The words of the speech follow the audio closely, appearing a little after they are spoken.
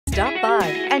Stop by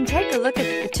and take a look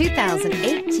at the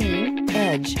 2018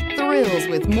 Edge. Thrills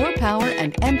with more power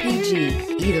and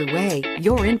MPG. Either way,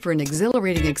 you're in for an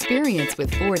exhilarating experience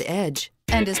with Ford Edge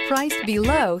and is priced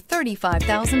below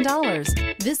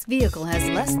 $35,000. This vehicle has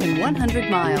less than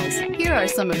 100 miles. Here are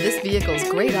some of this vehicle's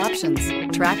great options: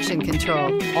 traction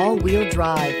control, all-wheel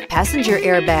drive, passenger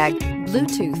airbag,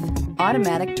 Bluetooth,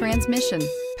 automatic transmission,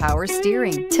 power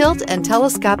steering, tilt and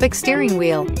telescopic steering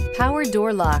wheel, power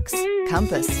door locks,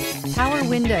 compass, power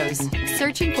windows.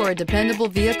 Searching for a dependable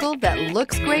vehicle that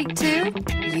looks great too?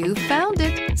 You found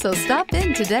it, so stop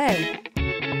in today.